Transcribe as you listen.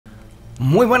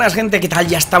Muy buenas gente, ¿qué tal?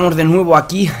 Ya estamos de nuevo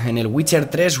aquí en el Witcher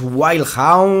 3 Wild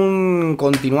Hunt.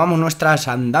 Continuamos nuestras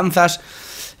andanzas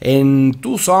en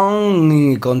Toussaint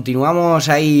y continuamos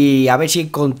ahí a ver si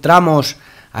encontramos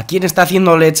a quién está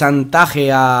haciéndole chantaje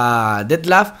a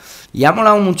Detlef. Y ha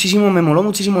molado muchísimo, me moló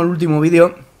muchísimo el último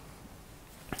vídeo.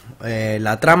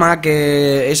 La trama,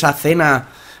 que esa cena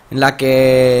en la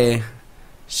que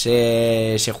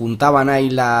se juntaban ahí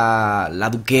la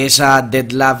duquesa,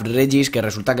 Detlef, Regis, que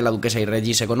resulta que la duquesa y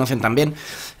Regis se conocen también.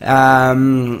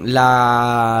 La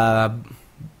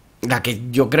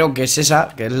que yo creo que es esa,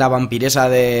 que es la vampiresa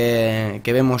que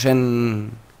vemos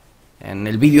en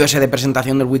el vídeo ese de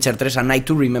presentación del Witcher 3, A Night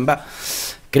to Remember.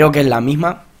 Creo que es la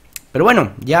misma. Pero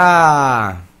bueno,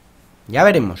 ya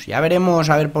veremos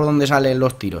a ver por dónde salen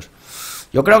los tiros.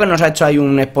 Yo creo que nos ha hecho ahí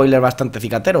un spoiler bastante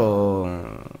cicatero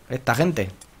esta gente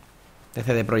de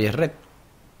CD Projekt Red.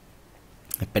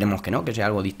 Esperemos que no, que sea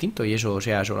algo distinto y eso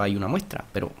sea solo hay una muestra,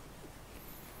 pero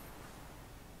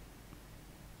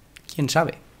quién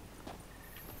sabe.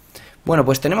 Bueno,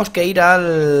 pues tenemos que ir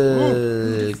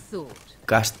al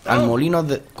molino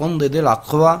de Conde de la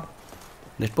Croix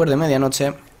después de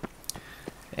medianoche.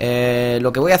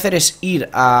 Lo que voy a hacer es ir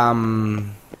a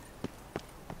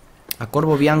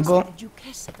Corvo Bianco.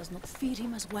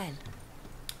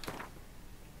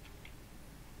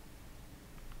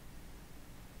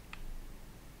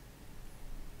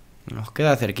 Nos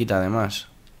queda cerquita además.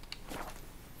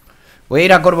 Voy a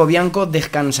ir a Corvo Bianco,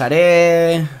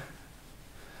 descansaré.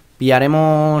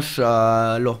 Pillaremos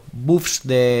los buffs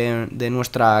de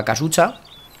nuestra casucha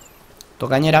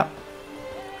tocañera.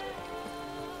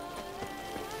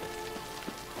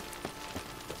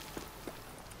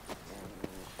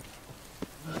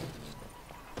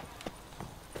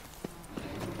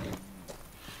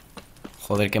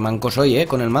 Joder, qué manco soy,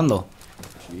 con el mando.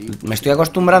 Me estoy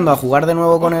acostumbrando a jugar de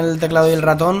nuevo con el teclado y el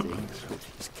ratón.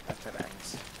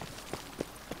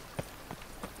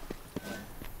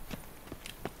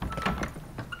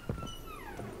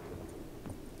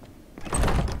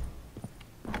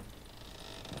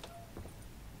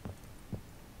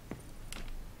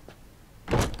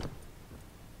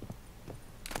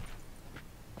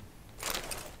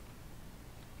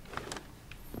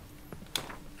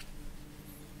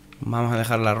 Vamos a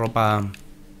dejar la ropa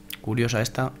curiosa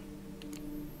esta.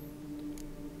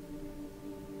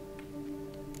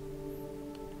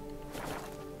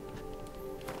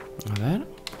 A ver.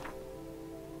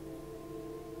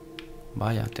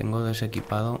 Vaya, tengo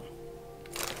desequipado.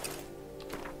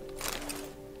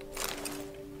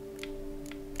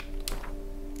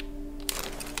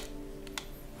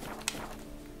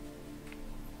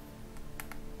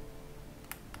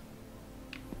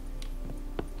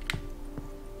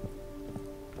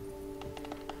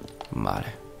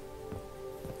 Vale.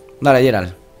 Dale,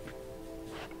 Geralt.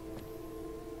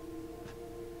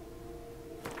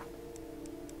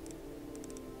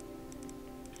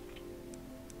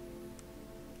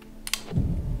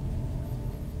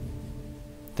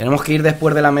 Tenemos que ir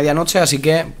después de la medianoche, así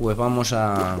que pues vamos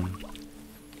a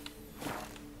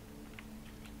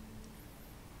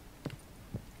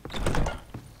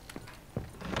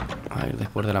ir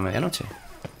después de la medianoche.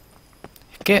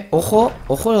 Es que,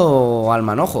 ojo al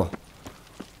manojo.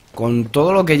 Con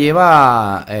todo lo que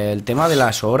lleva el tema de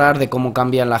las horas, de cómo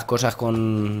cambian las cosas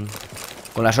con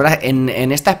las horas.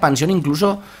 En esta expansión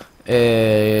incluso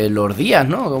los días,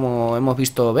 ¿no? Como hemos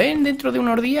visto, ven dentro de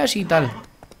unos días y tal.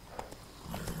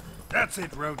 That's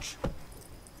it, Roach.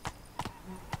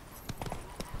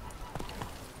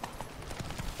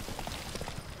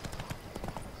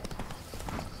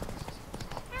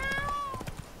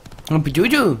 Un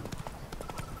pichucho.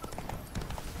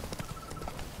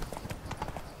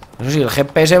 Eso sí, el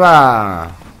GPS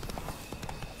va...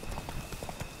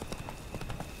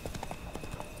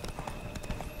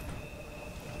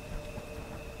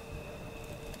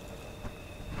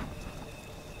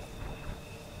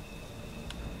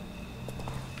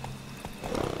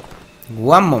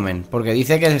 One moment, porque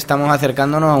dice que estamos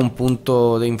acercándonos a un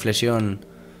punto de inflexión.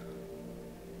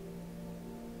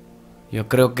 Yo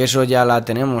creo que eso ya la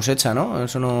tenemos hecha, ¿no?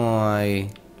 Eso no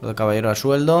hay... Lo de caballero a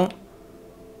sueldo.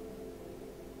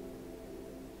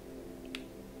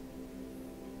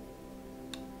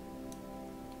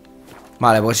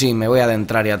 Vale, pues sí, me voy a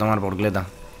adentrar y a tomar porcleta.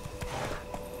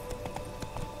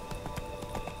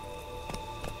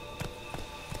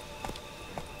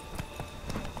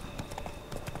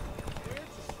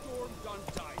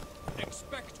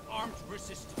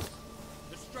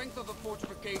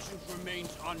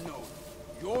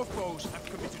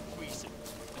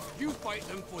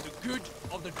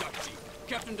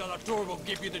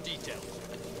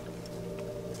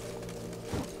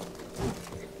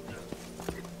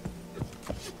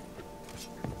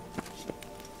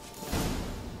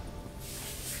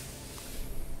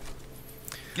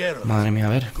 Geralt, Madre mía, a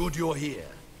ver. good you're here.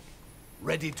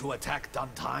 Ready to attack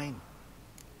Duntine?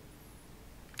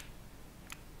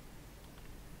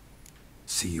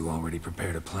 See, you already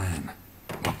prepared a plan.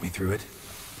 Walk me through it.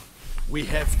 We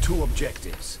have two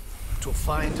objectives. To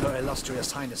find Her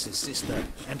Illustrious Highness's sister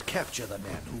and capture the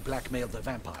man who blackmailed the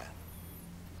vampire.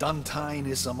 Duntine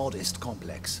is a modest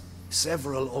complex.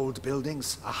 Several old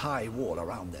buildings, a high wall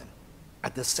around them.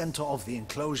 At the center of the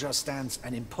enclosure stands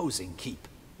an imposing keep,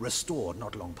 restored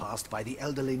not long past by the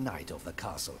elderly knight of the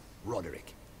castle,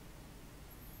 Roderick.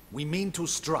 We mean to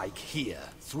strike here,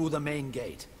 through the main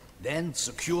gate, then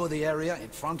secure the area in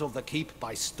front of the keep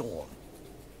by storm.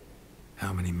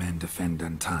 How many men defend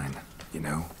Duntine, you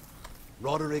know?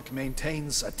 Roderick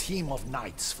maintains a team of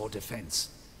knights for defense.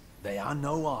 They are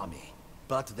no army,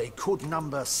 but they could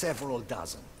number several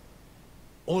dozen.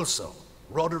 Also,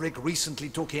 Roderick recently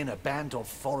took in a band of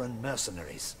foreign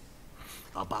mercenaries.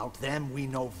 About them we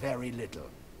know very little.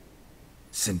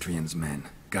 Cintrian's men,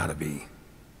 gotta be.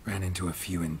 Ran into a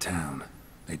few in town.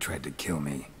 They tried to kill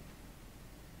me.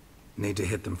 Need to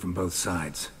hit them from both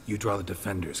sides. You draw the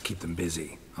defenders, keep them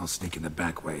busy. I'll sneak in the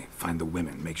back way, find the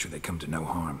women, make sure they come to no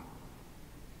harm.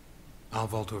 I'll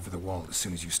vault over the wall as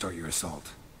soon as you start your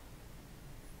assault.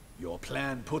 Your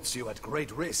plan puts you at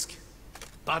great risk,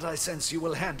 but I sense you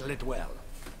will handle it well.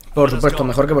 Por supuesto,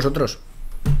 mejor que vosotros.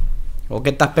 ¿O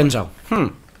qué te has pensado?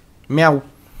 Miau.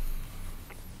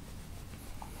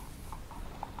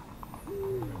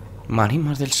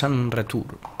 Marimas del San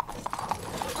Retour.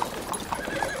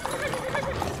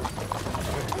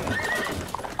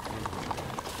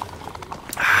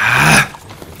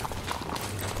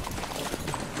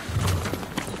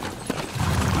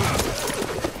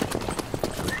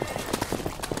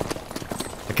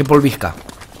 ¡Qué polvisca!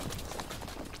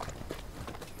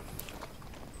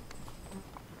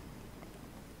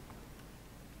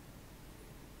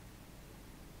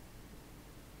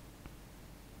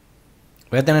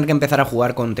 Voy a tener que empezar a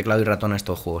jugar con teclado y ratón a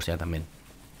estos juegos ya también.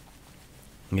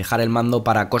 Y dejar el mando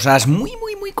para cosas muy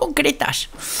concretas.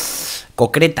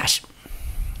 Concretas.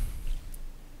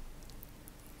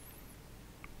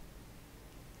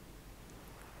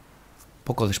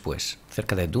 Poco después,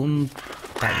 cerca de Duntine.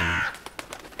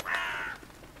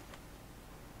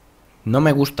 No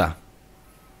me gusta.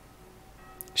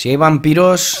 Si hay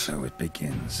vampiros... So it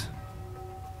begins.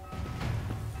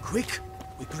 Quick!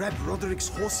 We grab Roderick's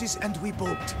horses and we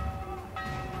bolt.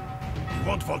 We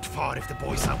won't vault far if the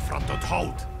boys out front don't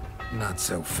hold. Not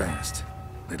so fast.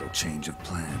 Little change of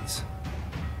plans.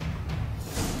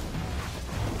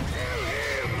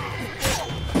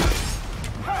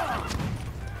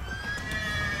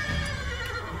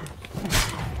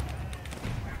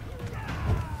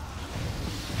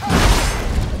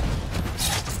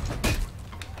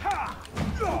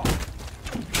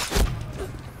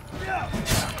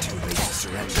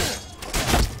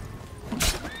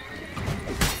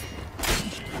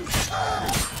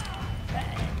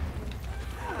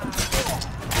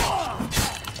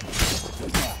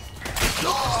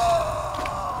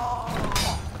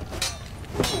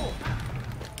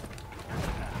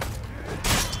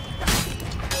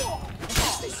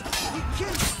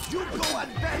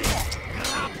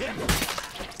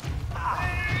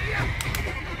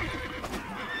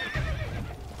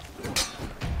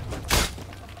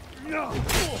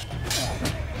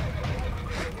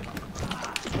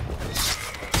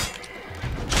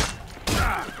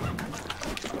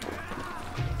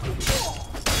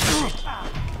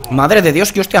 Madre de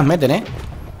Dios, que hostias meten, ¿eh?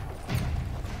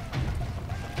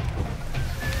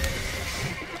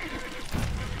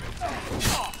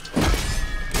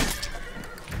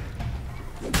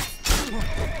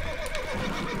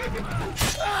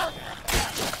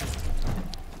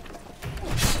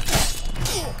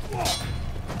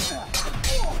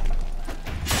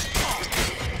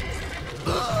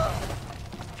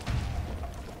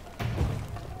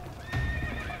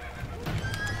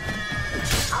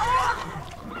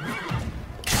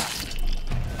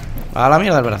 A la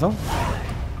mierda el brazo.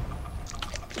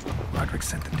 Roderick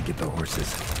sent them to get the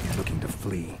horses. He's looking to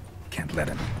flee. Can't let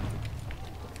him.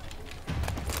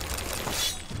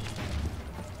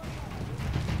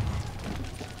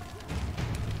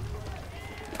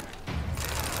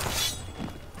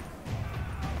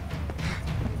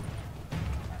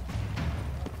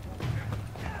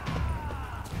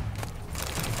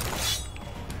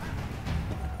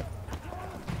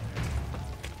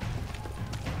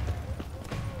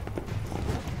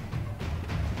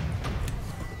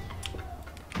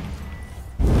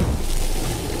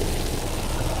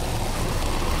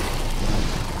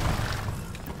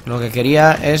 Lo que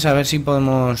quería es a ver si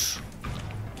podemos...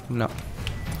 No.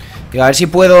 Digo, a ver si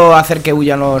puedo hacer que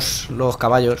huyan los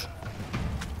caballos.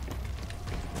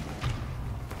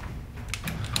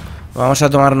 Vamos a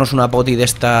tomarnos una poti de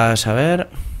estas, a ver.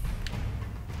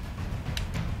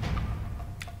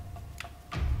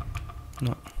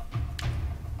 No.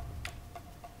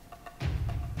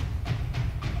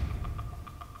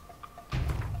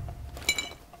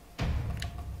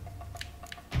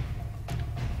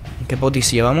 ¿Qué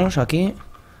potis llevamos aquí?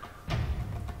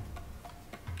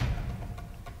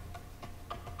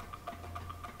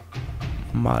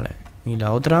 Vale, y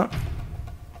la otra.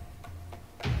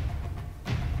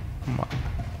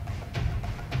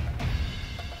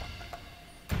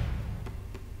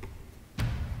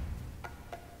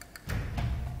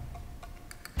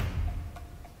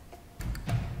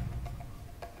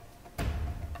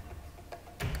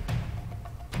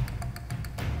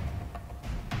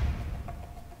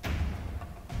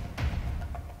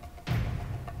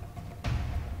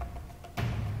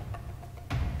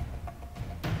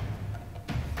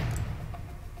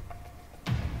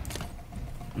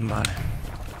 Vale.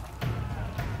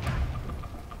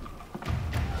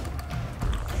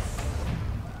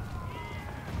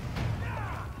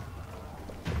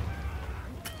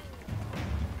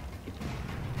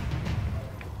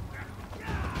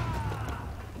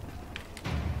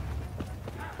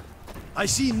 I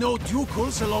see no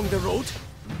ducals along the road.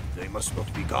 They must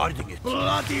not be guarding it.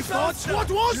 Bloody bots!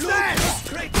 What was that?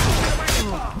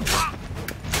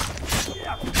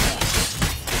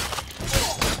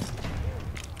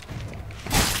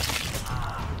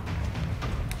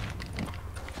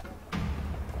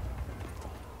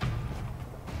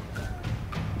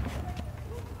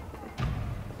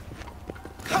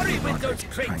 Hurry with those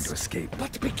Trying crates! to escape.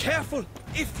 But be careful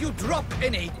if you drop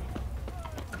any.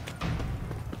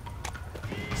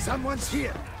 Someone's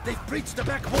here. They've breached the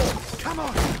back wall. Come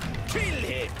on, kill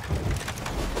him!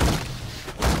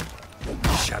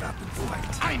 Shut up and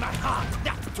fight. I'm a heart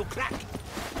not to crack.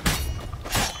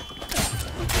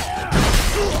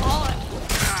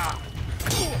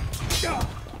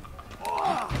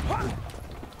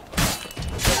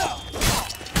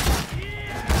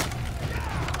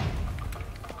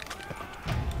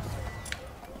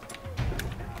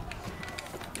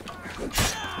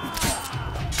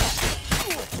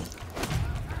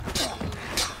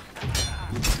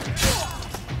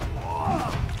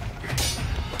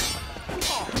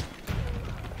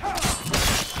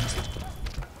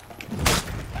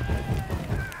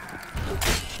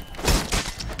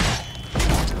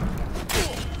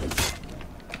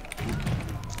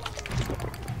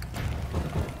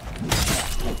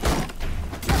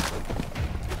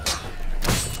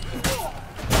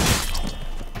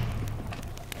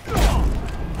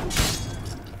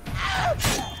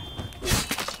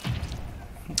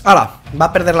 ¡Hala! Va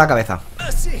a perder la cabeza.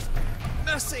 Mercy!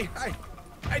 Mercy!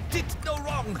 I did no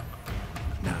wrong.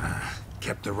 Nah,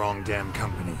 kept the wrong damn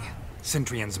company.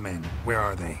 Centrion's men, where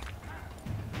are they?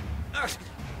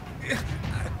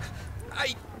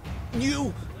 I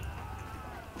knew.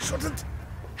 Shouldn't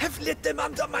have let them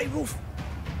under my roof.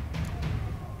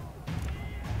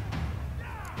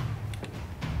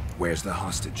 Where's the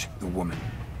hostage, the woman?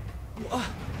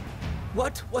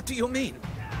 What? What do you mean?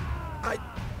 I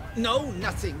know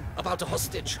nothing about a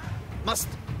hostage. Must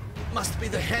be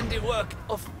the handiwork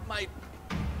of my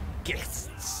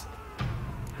guests.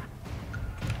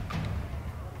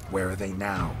 Where are they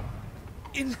now?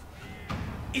 In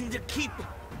the keep,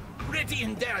 ready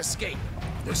in their escape.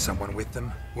 There's someone with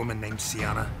them? Woman named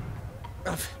Sienna?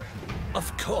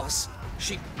 Of course.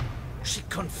 She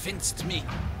convinced me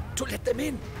to let them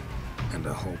in. And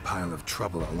a whole pile of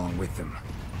trouble along with them.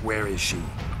 Where is she?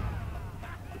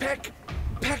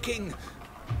 Packing.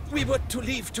 We were to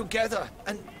leave together.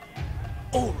 An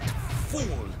old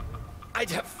fool.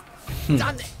 I'd have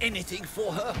done anything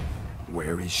for her.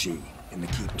 Where is she? In the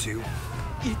keep too?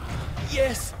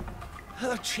 Yes.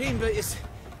 Her chamber is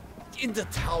in the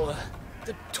tower.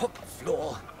 The top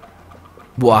floor.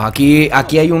 Buah, aquí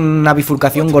hay una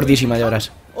bifurcación gordísima, ya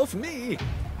verás. Of me.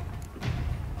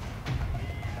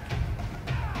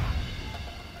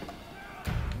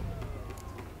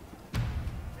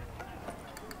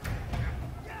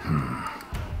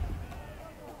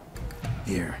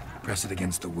 Here, press it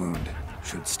against the wound.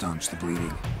 Should staunch the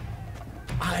bleeding.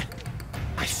 I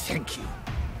thank you.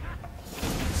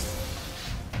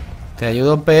 Te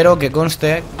ayudo, pero que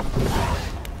conste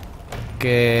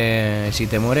que si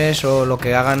te mueres o lo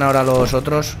que hagan ahora los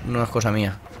otros no es cosa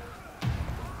mía.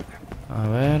 A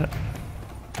ver.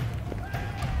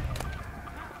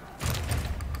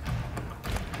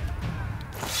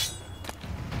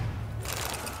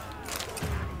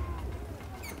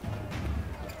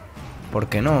 ¿Por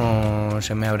qué no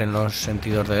se me abren los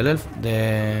sentidos del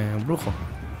brujo?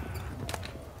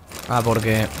 Ah,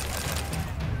 porque...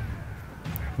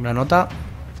 Una nota.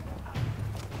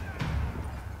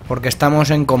 Porque estamos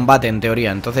en combate, en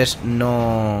teoría. Entonces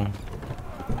no...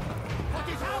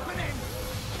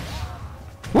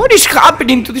 What is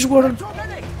happening to this world?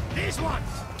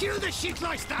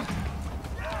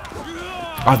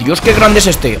 ¡Adiós, qué grande es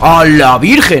este! ¡A la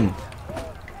virgen!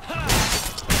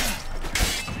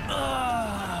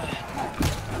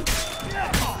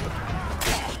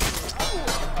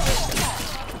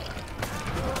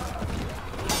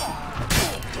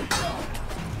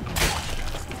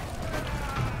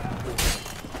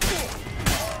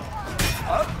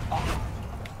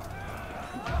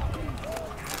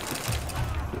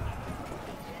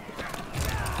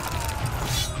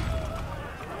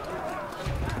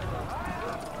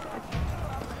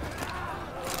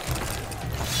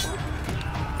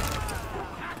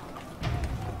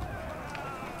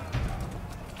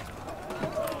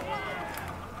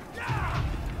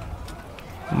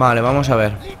 Vale, vamos a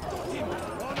ver.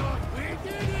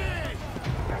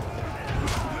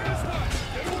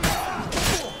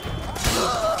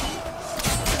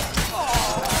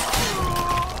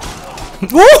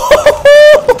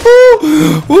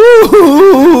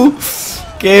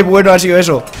 ¡Qué bueno ha sido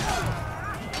eso!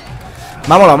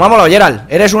 Vámonos, vámonos,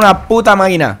 Geralt. Eres una puta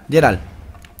máquina, Geralt.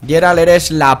 Geralt,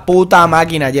 eres la puta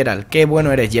máquina, Geralt. Qué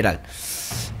bueno eres, Geralt.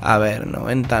 A ver,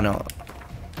 90 no.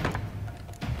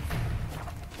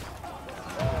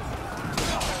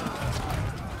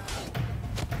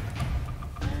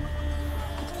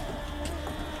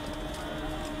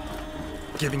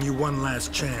 Giving you one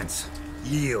last chance.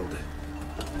 Yield.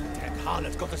 That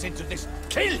harlot got us into this.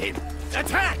 Kill him!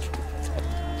 Attack!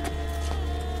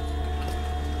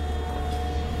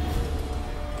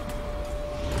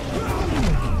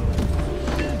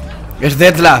 Es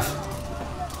Detlef.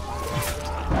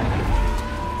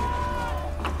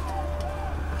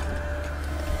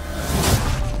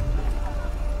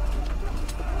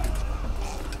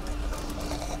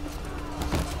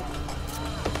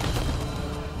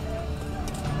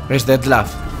 Es Detlef.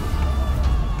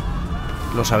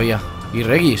 Lo sabía. ¿Y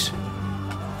Regis?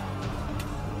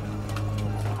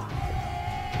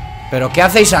 ¿Pero qué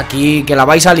hacéis aquí? Que la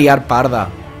vais a liar parda.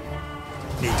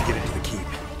 Need to get into the keep.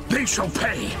 They shall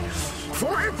pay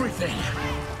for everything.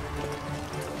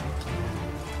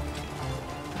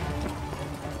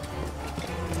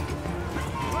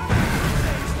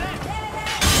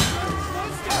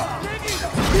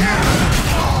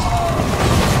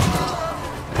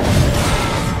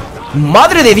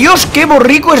 ¡Madre de Dios! ¡Qué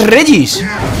borrico es Regis!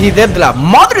 Y Detlef.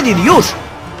 ¡Madre de Dios!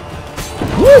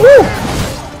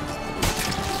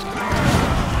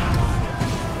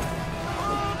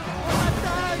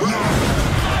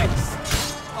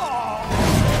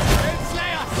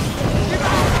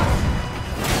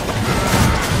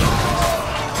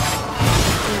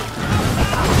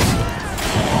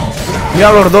 Mira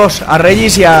a los dos, a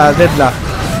Regis y a Detlef.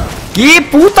 ¡Qué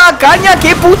puta caña!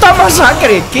 ¡Qué puta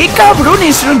masacre! ¡Qué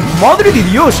cabrones son! ¡Madre de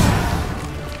Dios!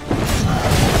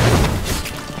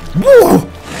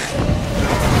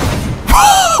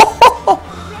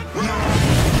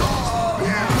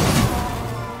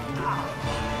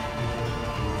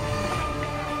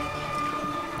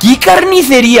 ¡Qué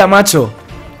carnicería, macho!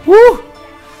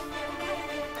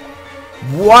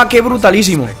 ¡Buah, qué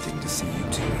brutalísimo!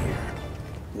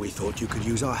 We thought you could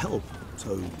use our help.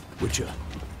 So, Witcher,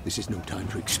 this is no time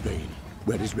to explain.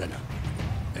 Where is Rena?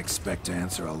 Expect to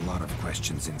answer a lot of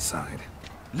questions inside.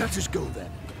 Let us go then.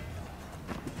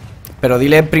 Pero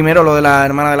dile primero lo de la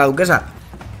hermana de la duquesa.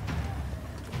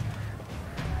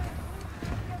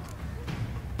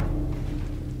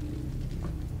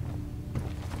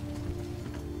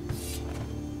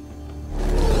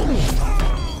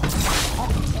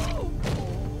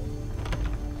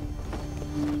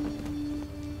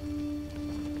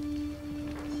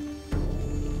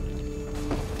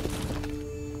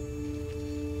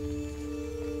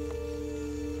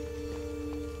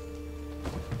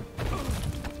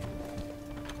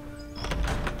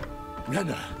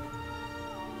 Rena.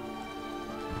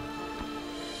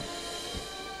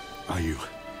 Are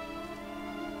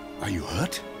you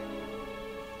hurt?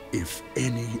 If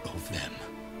any of them.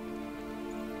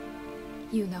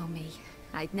 You know me.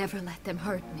 I'd never let them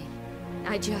hurt me.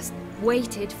 I just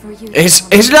waited for you.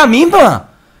 Es la misma.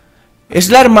 Es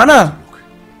la hermana. Look,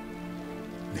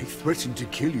 they threatened to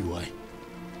kill you.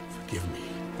 Forgive me.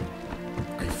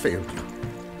 I failed you.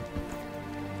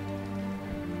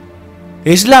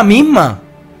 Es la misma.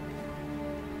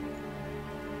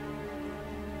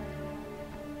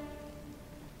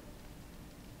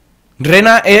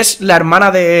 Rena es la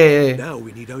hermana de... Now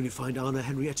we need only find Anna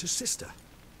Henrietta's sister.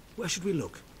 Where should we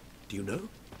look? Do you know?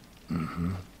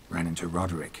 Ran into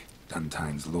Roderick,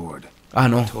 Duntine's lord. Ah,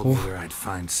 no. Told me Uf. where I'd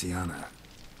find Sienna.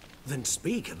 Then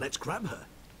speak and let's grab her.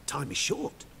 Time is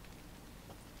short.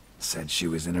 Said she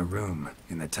was in a room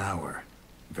in the tower.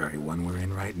 Very one we're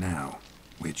in right now.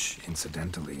 Which,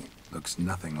 incidentally, looks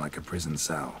nothing like a prison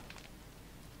cell.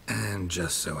 And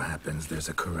just so happens there's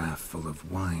a carafe full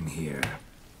of wine here.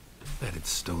 Bet it's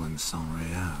stolen San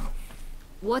Real.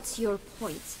 What's your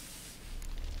point?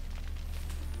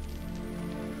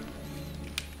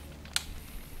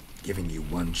 Giving you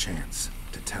one chance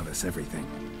to tell us everything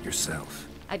yourself.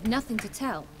 I've nothing to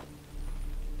tell.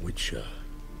 Witcher,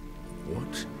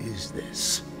 what is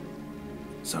this?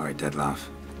 Sorry, Dettlaff.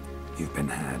 You've been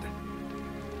had.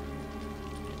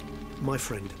 My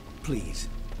friend, please.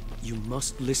 You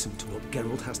must listen to what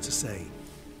Geralt has to say.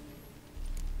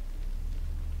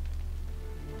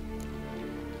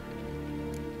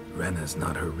 Rena's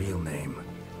not her real name.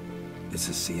 This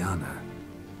is Sienna.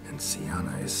 And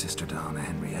Sienna is sister to Anna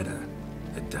Henrietta,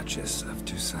 the Duchess of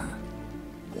Toussaint.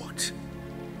 What?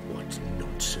 What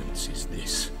nonsense is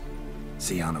this?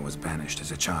 Sienna was banished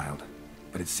as a child,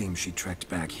 but it seems she trekked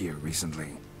back here recently.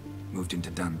 Moved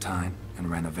into Duntine and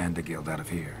ran a Vandergild out of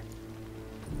here.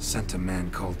 Sent a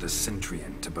man called the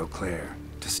Centrian to Beauclair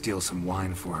to steal some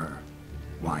wine for her.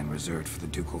 Wine reserved for the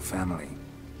ducal family.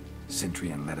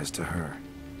 Centrian led us to her.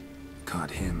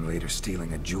 Caught him later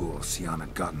stealing a jewel Sienna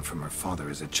had gotten from her father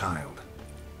as a child.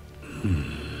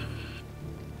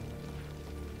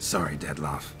 Sorry,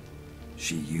 Dettlaff.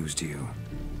 She used you.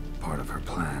 Part of her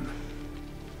plan.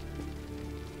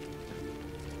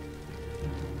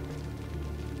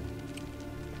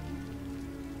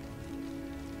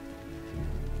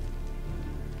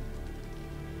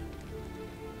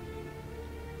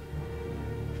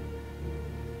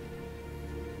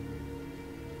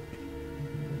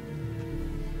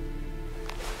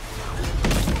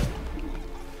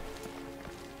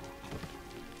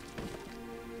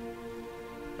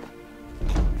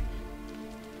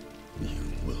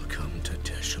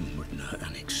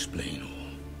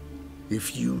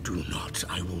 If you do not,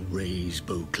 I will raze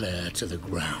Beauclair to the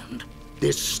ground.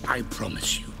 This I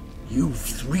promise you. You've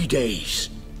 3 days.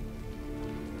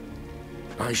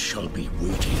 I shall be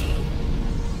waiting.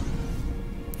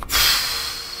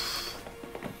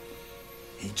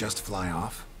 He just fly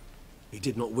off? He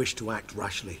did not wish to act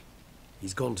rashly.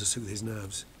 He's gone to soothe his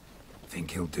nerves.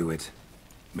 Think he'll do it?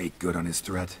 Make good on his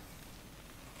threat?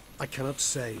 I cannot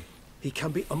say. He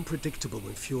can be unpredictable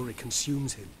when fury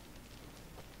consumes him.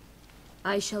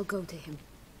 I shall go to him.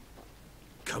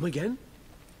 Come again?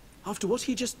 After what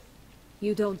he just...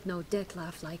 You don't know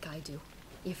Dettlaff like I do.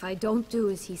 If I don't do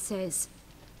as he says,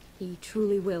 he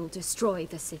truly will destroy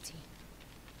the city.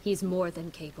 He's more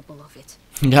than capable of it.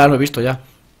 Ya lo he visto, ya.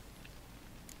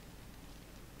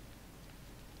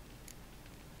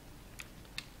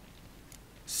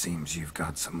 Seems you've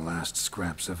got some last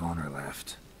scraps of honor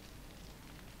left.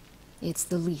 It's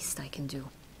the least I can do.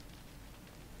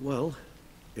 Well,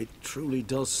 it truly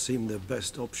does seem the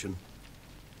best option.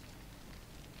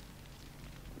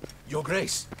 Your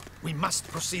Grace, we must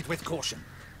proceed with caution.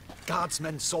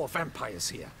 Guardsmen saw vampires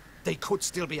here. They could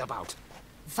still be about.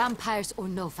 Vampires or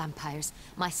no vampires,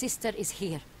 my sister is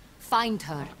here. Find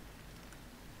her.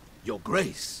 Your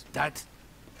Grace, that...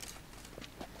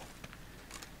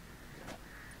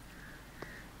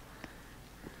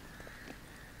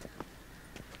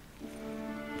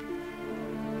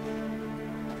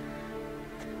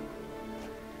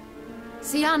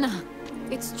 Sienna,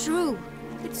 it's true.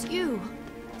 It's you.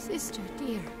 Sister,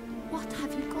 dear, what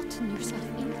have you gotten yourself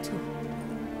into?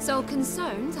 So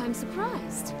concerned, I'm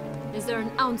surprised. Is there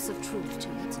an ounce of truth to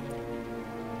it?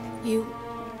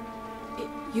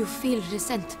 You feel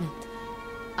resentment.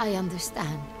 I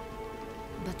understand.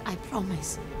 But I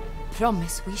promise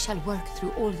we shall work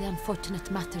through all the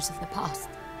unfortunate matters of the past.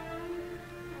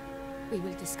 We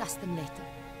will discuss them later.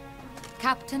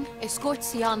 Captain, escort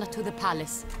Sienna to the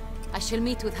palace. I shall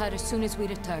meet with her as soon as we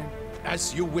return.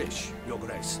 As you wish, Your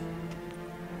Grace.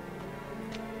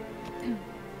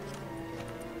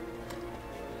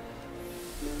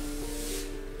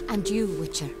 And you,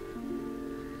 Witcher.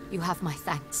 You have my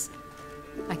thanks.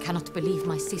 I cannot believe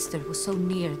my sister was so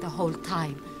near the whole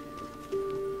time.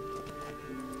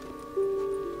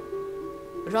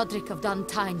 Roderick of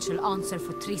Duntine shall answer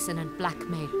for treason and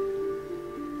blackmail.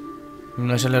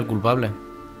 No es él el culpable.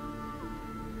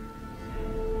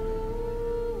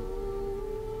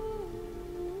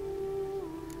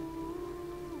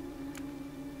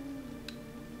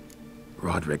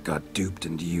 Roderick got duped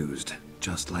and used,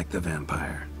 just like the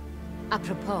vampire.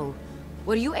 Apropos,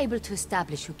 Were you able to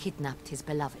establish who kidnapped his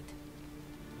beloved?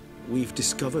 We've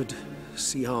discovered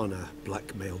Siana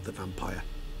blackmailed the vampire.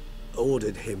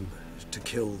 Ordered him to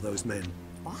kill those men.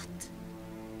 What?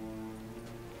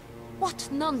 What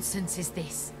nonsense is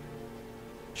this?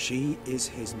 She is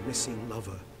his missing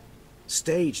lover.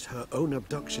 Staged her own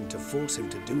abduction to force him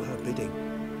to do her bidding.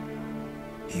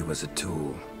 He was a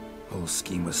tool. Whole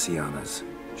scheme was Siana's.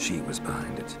 She was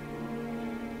behind it.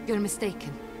 You're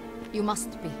mistaken. You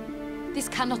must be. This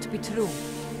cannot be true.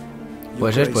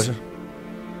 Puede ser, puede ser.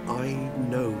 I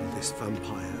know this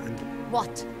vampire and...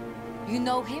 What? You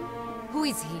know him? Who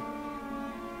is he?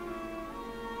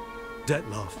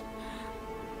 Detlef.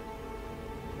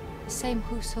 The same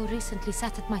who so recently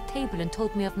sat at my table and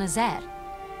told me of Nazaire.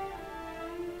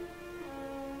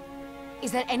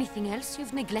 Is there anything else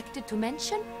you've neglected to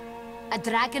mention? A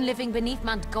dragon living beneath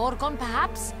Mount Gorgon,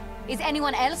 perhaps? Is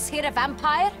anyone else here a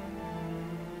vampire?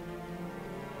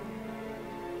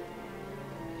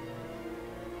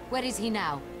 Where is he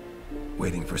now?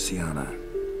 Waiting for Siana.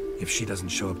 If she doesn't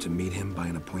show up to meet him by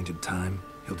an appointed time,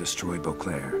 he'll destroy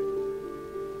Beauclair.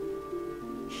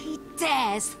 He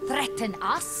dares threaten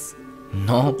us?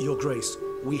 No. Your Grace,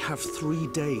 we have 3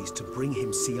 days to bring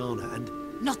him Siana and...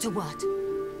 Not a word.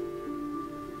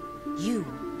 You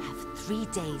have 3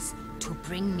 days to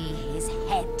bring me his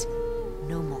head.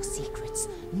 No more secrets.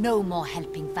 No more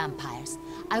helping vampires.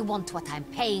 I want what I'm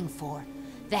paying for.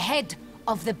 The head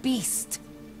of the beast.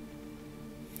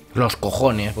 Los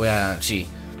cojones, voy a... Sí.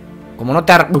 Como no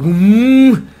te...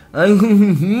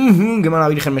 Qué mala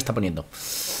virgen me está poniendo.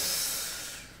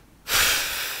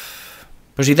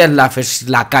 Pero si Detlef es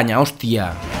la caña,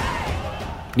 hostia.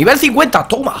 Nivel 50,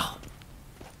 toma.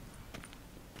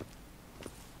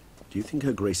 Do you think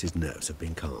Her Grace's nerves have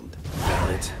been calmed?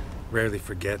 It rarely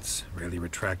forgets, rarely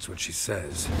retracts what she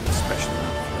says, especially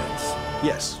when threats.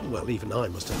 Yes, well, even I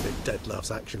must admit Detlef's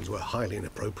actions were highly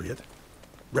inappropriate.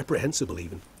 Reprehensible,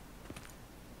 even.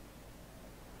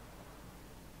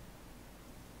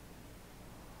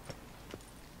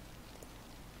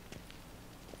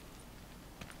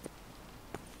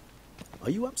 Are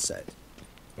you upset?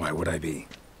 Why would I be?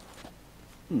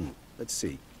 Let's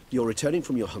see. You're returning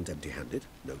from your hunt empty-handed.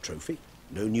 No trophy.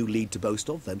 No new lead to boast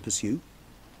of, then pursue.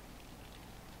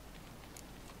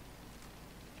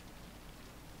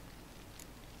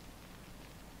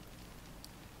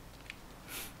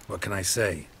 What can I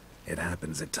say? It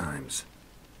happens at times.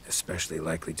 Especially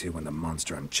likely to when the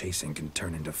monster I'm chasing can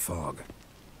turn into fog.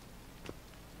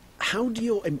 How do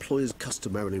your employers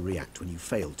customarily react when you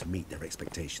fail to meet their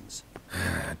expectations?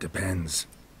 It depends.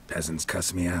 Peasants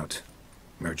cuss me out.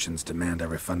 Merchants demand I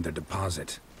refund their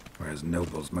deposit, whereas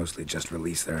nobles mostly just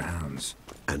release their hounds.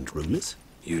 And rulers?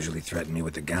 Usually threaten me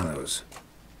with the gallows.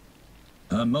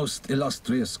 Her most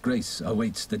illustrious grace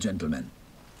awaits the gentleman.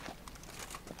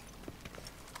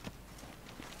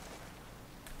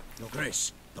 Your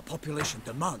Grace, the population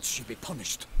demands she be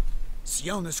punished.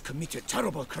 Siana's committed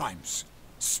terrible crimes.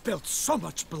 Spilt so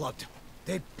much blood.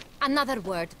 They... Another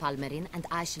word, Palmerin, and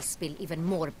I shall spill even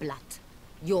more blood.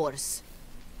 Yours.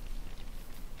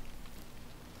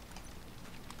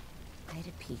 I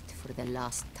repeat for the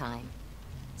last time.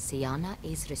 Siana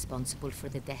is responsible for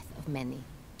the death of many,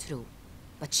 true.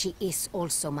 But she is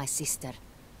also my sister.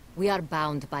 We are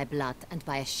bound by blood and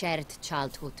by a shared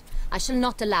childhood. I shall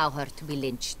not allow her to be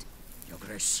lynched. Your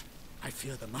Grace, I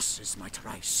fear the masses might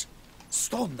rise.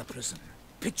 Storm the prison.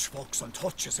 Pitchforks and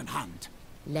torches in hand.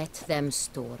 Let them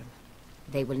storm.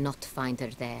 They will not find her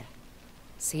there.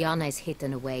 Siana is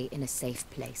hidden away in a safe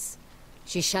place.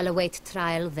 She shall await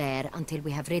trial there until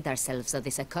we have rid ourselves of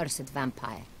this accursed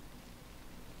vampire.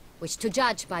 Which, to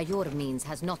judge by your means,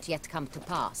 has not yet come to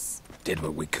pass. Did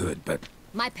what we could, but...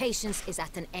 My patience is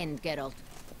at an end, Geralt.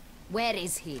 Where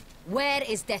is he? Where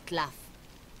is Detlef?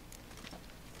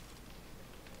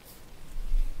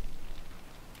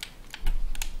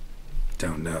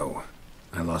 Don't know.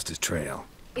 I lost his trail.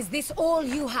 Is this all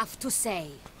you have to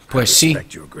say? Pues sí.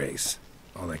 Respect your grace.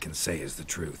 All I can say is the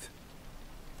truth.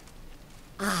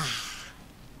 At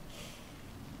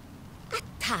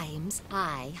times,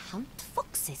 I hunt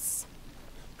foxes.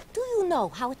 Do you know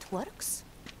how it works?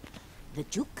 The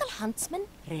ducal huntsman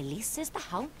releases the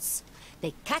hounds.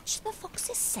 They catch the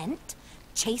fox's scent,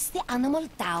 chase the animal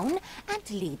down,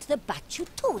 and lead the Bachu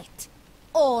to it.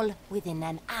 All within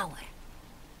an hour.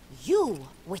 You,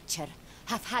 Witcher,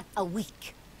 have had a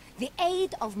week. The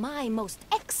aid of my most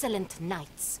excellent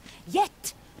knights.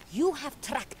 Yet, you have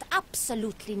tracked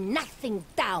absolutely nothing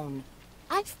down.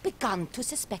 I've begun to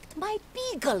suspect my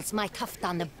beagles might have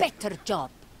done a better job.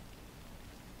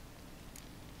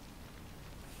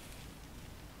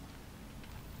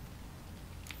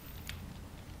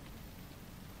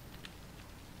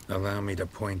 Allow me to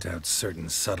point out certain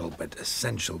subtle but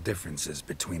essential differences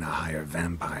between a higher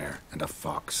vampire and a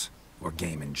fox, or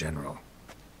game in general.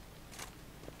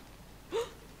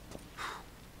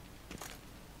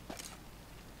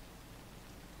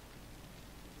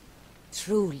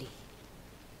 Truly.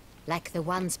 Like the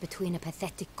ones between a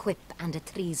pathetic quip and a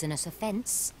treasonous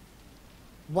offense.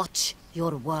 Watch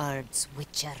your words,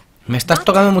 Witcher. Me estás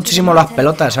tocando muchísimo las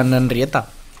pelotas, Henrietta.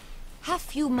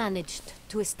 Have you managed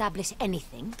to establish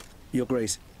anything? Your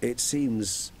Grace, it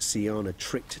seems Siana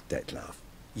tricked Detlaf,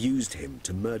 used him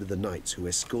to murder the knights who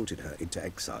escorted her into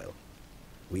exile.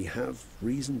 We have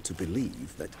reason to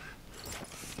believe that...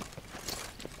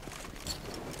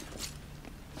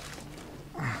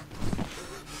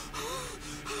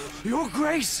 Your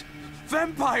Grace!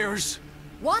 Vampires!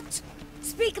 What?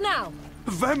 Speak now!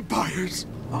 Vampires!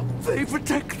 They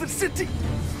protect the city!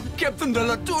 Captain de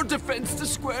la Tour defends the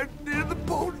square near the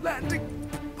boat landing,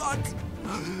 but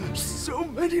so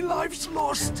many lives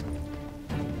lost!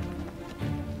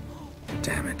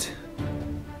 Damn it.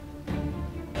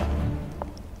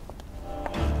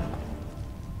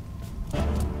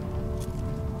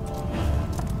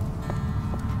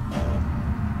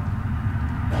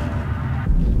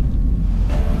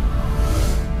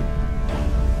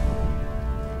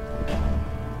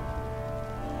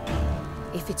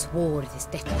 If it's war this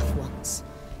Detlaf wants,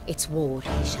 it's war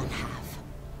he shall have.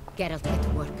 Geralt, get to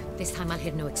work. This time I'll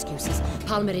hear no excuses.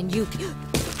 Palmer and you...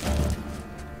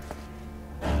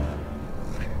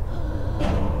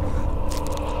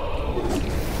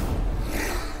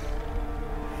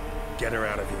 Get her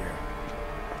out of here.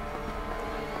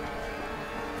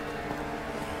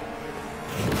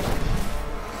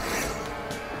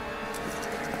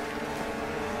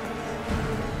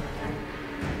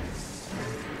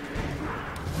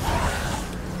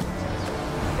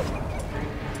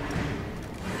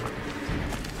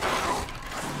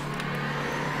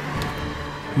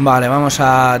 Vale, vamos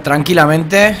a...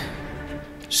 tranquilamente.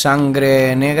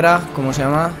 Sangre negra, ¿cómo se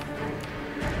llama?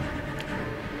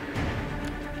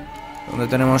 ¿Dónde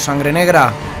tenemos sangre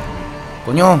negra?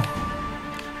 Coño.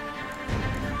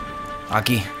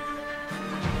 Aquí.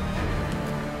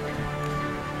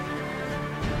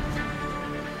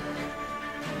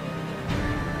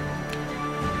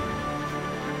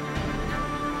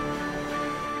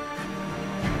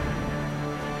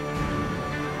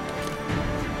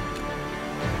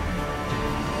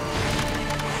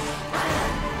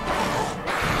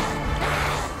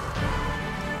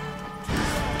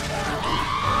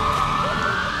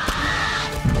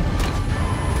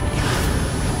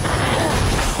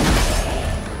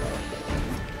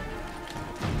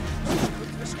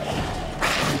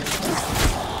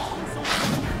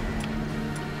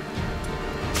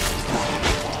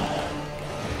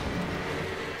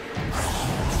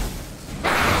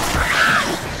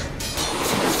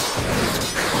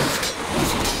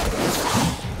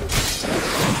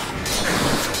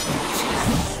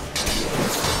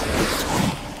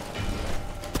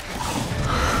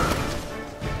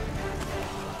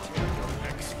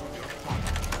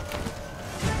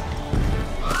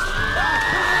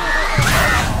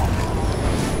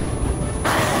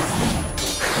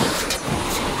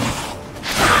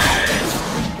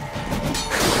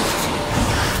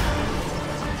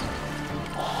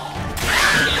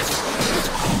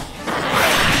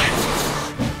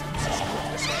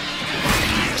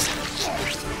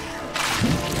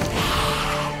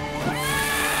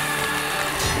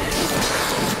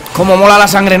 Cómo mola la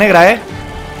sangre negra,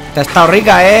 Te ha estado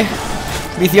rica,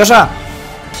 viciosa.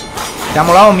 Te ha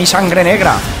molado mi sangre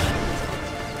negra.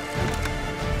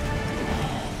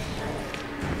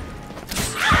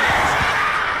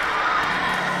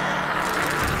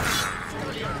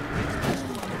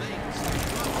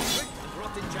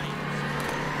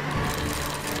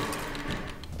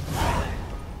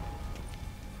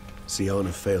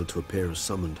 Siana failed to appear as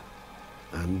summoned.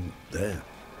 And there.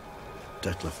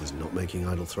 Detlaf is not making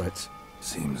idle threats.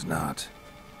 Seems not.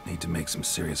 Need to make some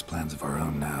serious plans of our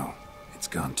own now. It's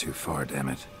gone too far, damn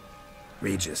it.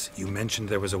 Regis, you mentioned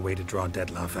there was a way to draw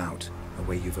Detlaf out. A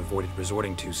way you've avoided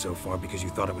resorting to so far because you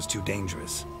thought it was too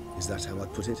dangerous. Is that how I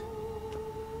put it?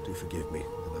 Do forgive me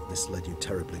that I've misled you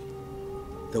terribly.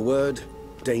 The word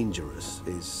dangerous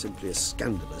is simply a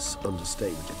scandalous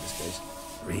understatement in this case.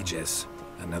 Regis,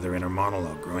 another inner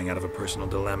monologue growing out of a personal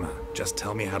dilemma. Just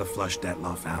tell me how to flush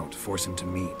Detlaf out. Force him to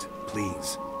meet,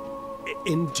 please.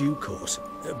 In due course.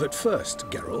 But first,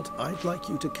 Geralt, I'd like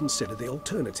you to consider the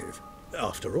alternative.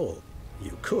 After all,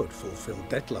 you could fulfill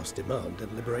Detlaf's demand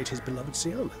and liberate his beloved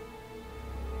Siana.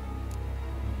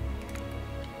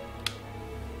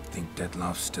 Think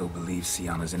Detlaf still believes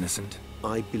Siana's innocent?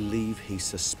 I believe he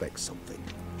suspects something.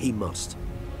 He must.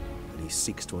 And he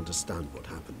seeks to understand what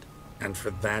happened. And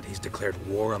for that, he's declared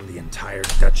war on the entire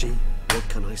duchy? What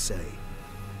can I say?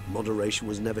 Moderation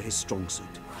was never his strong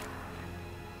suit.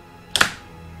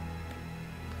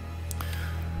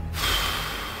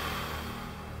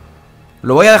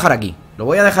 Lo voy a dejar aquí. Lo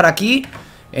voy a dejar aquí,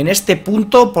 en este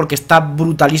punto, porque está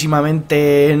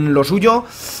brutalísimamente en lo suyo.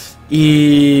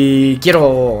 Y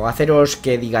quiero haceros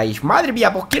que digáis, madre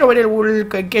mía, pues quiero ver el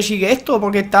que sigue esto,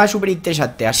 porque está súper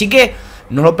interesante. Así que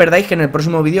no lo perdáis, que en el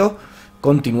próximo vídeo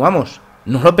continuamos.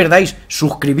 No os lo perdáis,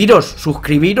 suscribiros,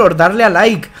 darle a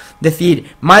like,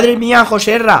 decir, madre mía,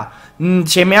 Joserra,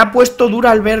 se me ha puesto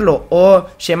dura al verlo, o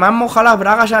se me han mojado las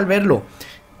bragas al verlo,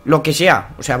 lo que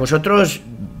sea. O sea, vosotros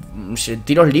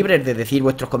sentiros libres de decir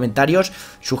vuestros comentarios,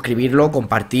 suscribirlo,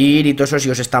 compartir y todo eso. Si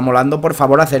os está molando, por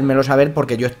favor, hacérmelo saber,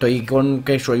 porque yo estoy con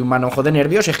que soy un manojo de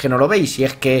nervios. Es que no lo veis, y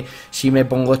es que si me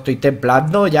pongo estoy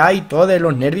temblando ya y todos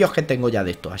los nervios que tengo ya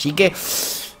de esto. Así que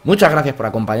muchas gracias por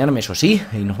acompañarme, eso sí,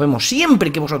 y nos vemos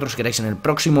siempre que vosotros queráis en el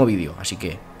próximo vídeo. Así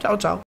que, chao, chao.